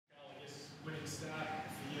start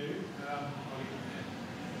for you.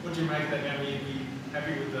 What do you make of that now? Are you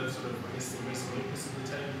happy with the sort of, I guess, the resolute-ness of the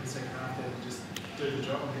team in the second half there to just do the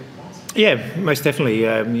job and get the points? Yeah, most definitely.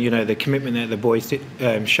 The commitment that the boys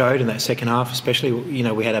showed in that second half, especially,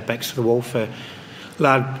 we had our backs to the wall for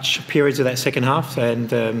large periods of that second half, and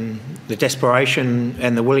the desperation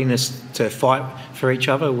and the willingness to fight for each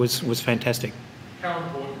other was fantastic. How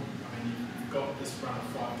important, you've got this run of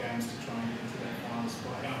 5 games to try and get into that final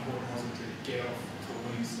spot. How important was it to get off to a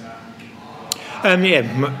winning start?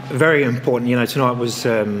 Very important. Tonight was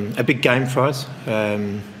a big game for us.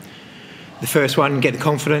 The first one, get the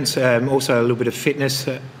confidence, also a little bit of fitness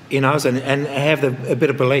in us, and have a bit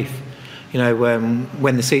of belief.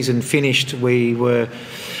 When the season finished, we were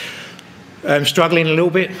struggling a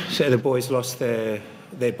little bit, so the boys lost their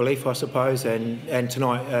belief, I suppose, and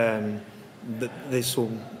tonight this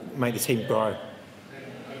will make the team grow. And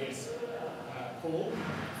I guess, Paul,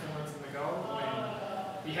 performance in the goal.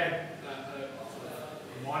 He had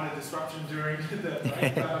a minor disruption during the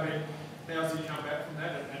break, but how's he come back from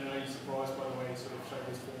that? And are you surprised by the way he sort of showed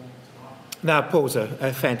his form tonight? No, Paul's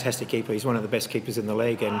a fantastic keeper. He's one of the best keepers in the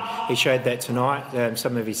league, and he showed that tonight.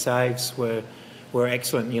 Some of his saves were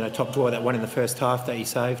excellent. Top drawer, that one in the first half that he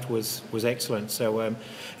saved was excellent. So,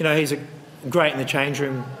 he's great in the change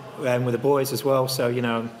room with the boys as well. So,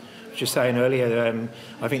 just saying earlier,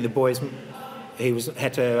 I think the boys,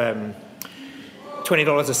 had to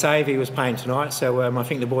 $20 a save he was paying tonight. So I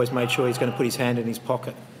think the boys made sure he's going to put his hand in his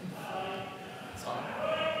pocket.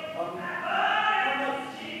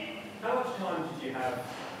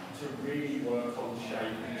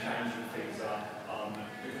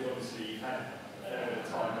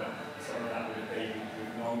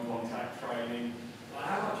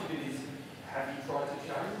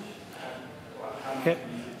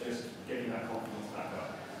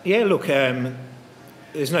 Yeah, look,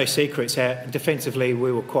 there's no secrets. Defensively,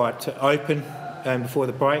 we were quite open before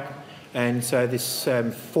the break, and so this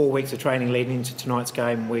 4 weeks of training leading into tonight's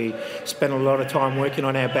game, we spent a lot of time working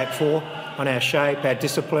on our back four, on our shape, our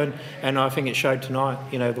discipline, and I think it showed tonight.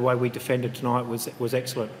 The way we defended tonight was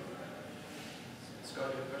excellent. Scott,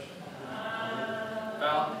 you have a question?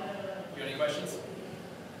 Val, you got any questions?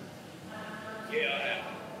 Yeah, I have.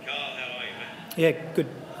 Carl, how are you, mate? Yeah, good.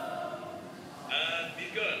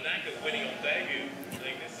 You've got a knack of winning on debut. I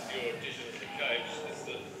think this is your audition as a coach. This is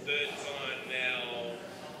the third time now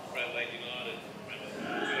for Adelaide United.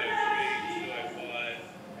 203, 205.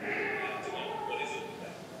 What is it?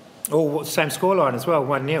 Oh, same scoreline as well,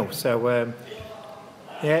 1-0. So,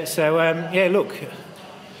 look,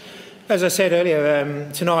 as I said earlier,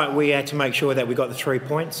 tonight we had to make sure that we got the 3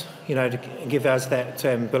 points, to give us that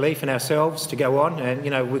belief in ourselves to go on. And,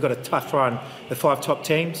 we've got a tough run, the 5 top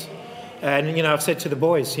teams. And, I've said to the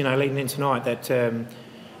boys, leading in tonight that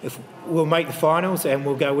if we'll make the finals and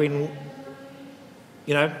we'll go in,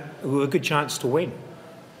 with a good chance to win.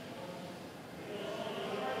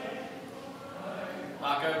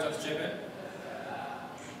 Marco, just chip in.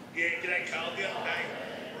 Yeah, g'day, Carl. The other day,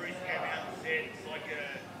 Bruce came out and said it's like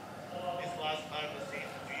this last part of the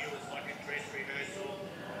season for you is like a dress rehearsal.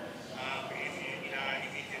 If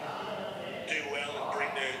you can do well and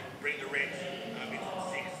bring the Reds into the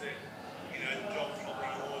six, that the job's probably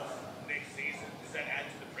yours next season. Does that add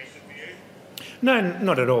to the pressure for you? No,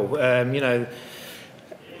 not at all.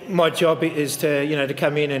 My job is to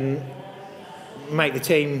come in and make the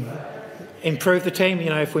team, improve the team.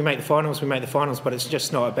 If we make the finals, we make the finals. But it's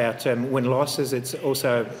just not about win-losses. It's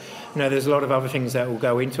also, there's a lot of other things that will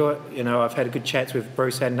go into it. I've had good chats with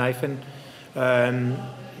Bruce and Nathan.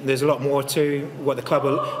 There's a lot more to what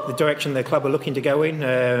the direction the club are looking to go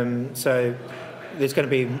in. So there's going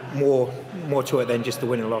to be more to it than just the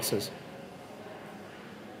win and losses.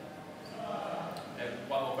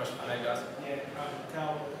 One more question, I think, guys. Yeah,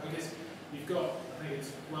 Carl, I guess you've got, I think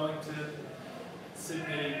it's Wellington,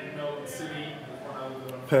 Sydney, Melbourne City, one other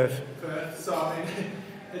one. Perth. So,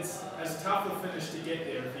 it's as tough a finish to get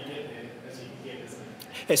there if you get there as you can get, isn't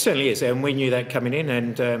it? It certainly is, and we knew that coming in,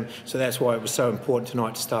 and so that's why it was so important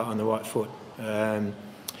tonight to start on the right foot.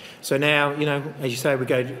 So now, as you say, we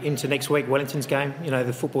go into next week, Wellington's game.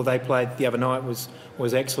 The football they played the other night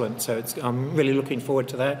was excellent. So I'm really looking forward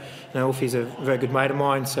to that. Wolfie's a very good mate of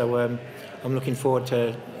mine, so I'm looking forward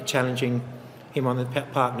to challenging him on the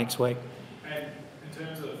park next week. And in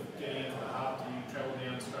terms of getting into the hub, do you travel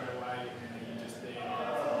down straight away and are you just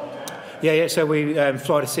there? Yeah. So we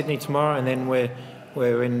fly to Sydney tomorrow, and then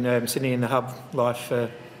we're in Sydney in the hub life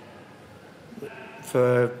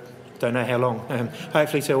for don't know how long.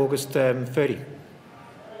 Hopefully till August 30. Thank you,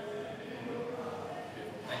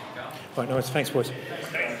 Carl. Right, nice. Thanks, boys.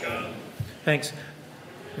 Thanks, Carl. Thanks.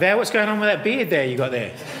 Val, what's going on with that beard there you got there?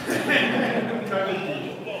 One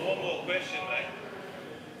more question, mate.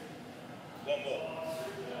 One more.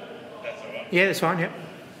 That's all right. Yeah, that's fine, yeah.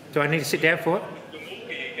 Do I need to sit down for it? The look you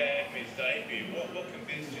gave me his debut, what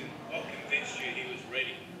convinced you he was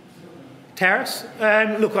ready? Taras?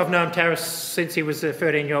 Look, I've known Taras since he was a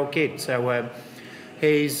 13-year-old kid, so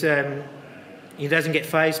he doesn't get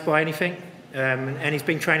fazed by anything, and he's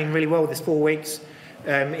been training really well this 4 weeks.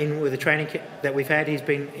 With the training that we've had, he's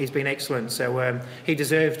been excellent. So he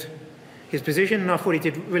deserved his position, and I thought he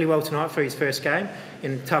did really well tonight for his first game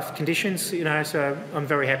in tough conditions. You know, so I'm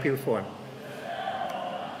very happy for him.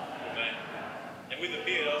 And with the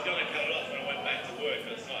beard, I was going to cut it off when I went back to work,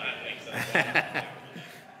 but it's not happening. So